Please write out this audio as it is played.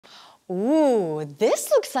Ooh, this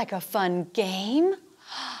looks like a fun game.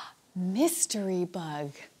 Mystery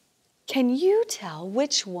bug. Can you tell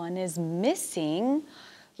which one is missing?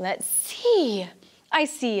 Let's see. I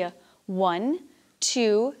see 1,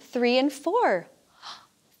 2, 3, and 4.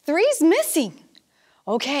 3's missing.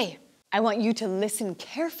 Okay, I want you to listen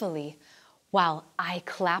carefully while I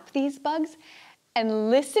clap these bugs and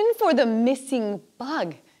listen for the missing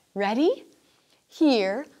bug. Ready?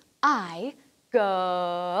 Here I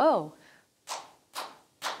go.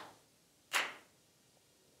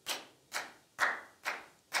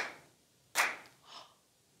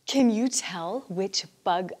 Can you tell which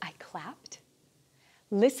bug I clapped?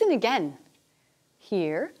 Listen again.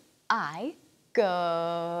 Here I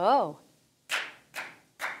go.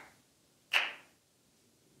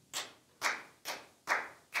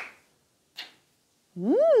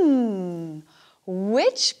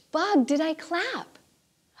 Which bug did I clap?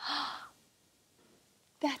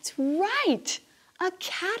 That's right, a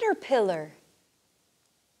caterpillar.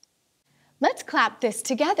 Let's clap this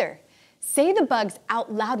together. Say the bugs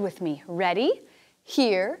out loud with me. Ready?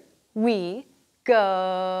 Here we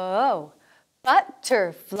go.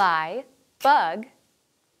 Butterfly, bug,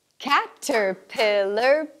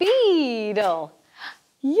 caterpillar, beetle.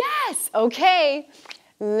 Yes, okay.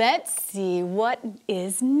 Let's see what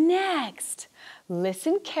is next.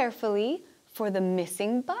 Listen carefully for the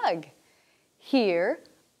missing bug. Here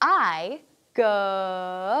I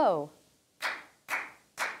go.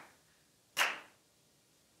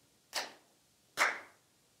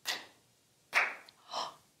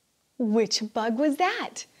 Which bug was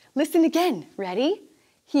that? Listen again. Ready?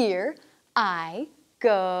 Here I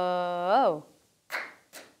go.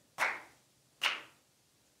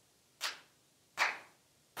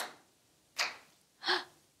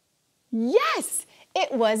 Yes,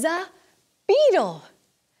 it was a beetle.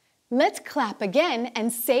 Let's clap again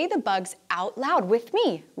and say the bugs out loud with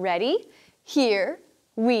me. Ready? Here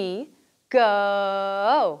we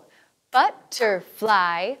go.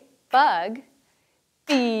 Butterfly, bug,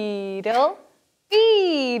 beetle,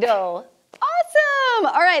 beetle. Awesome!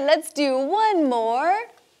 All right, let's do one more.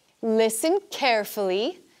 Listen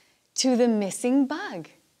carefully to the missing bug.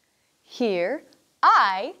 Here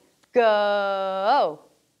I go.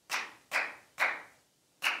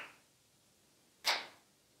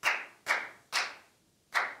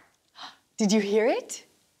 Did you hear it?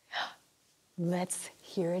 Let's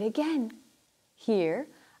hear it again. Here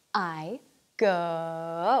I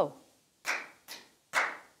go.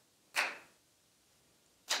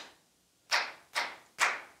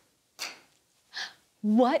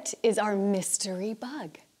 What is our mystery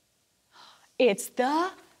bug? It's the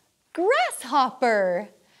grasshopper.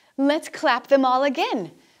 Let's clap them all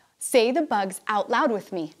again. Say the bugs out loud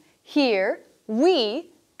with me. Here we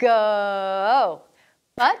go.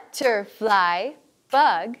 Butterfly,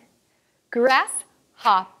 bug,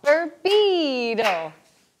 grasshopper, beetle.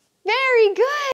 Very good.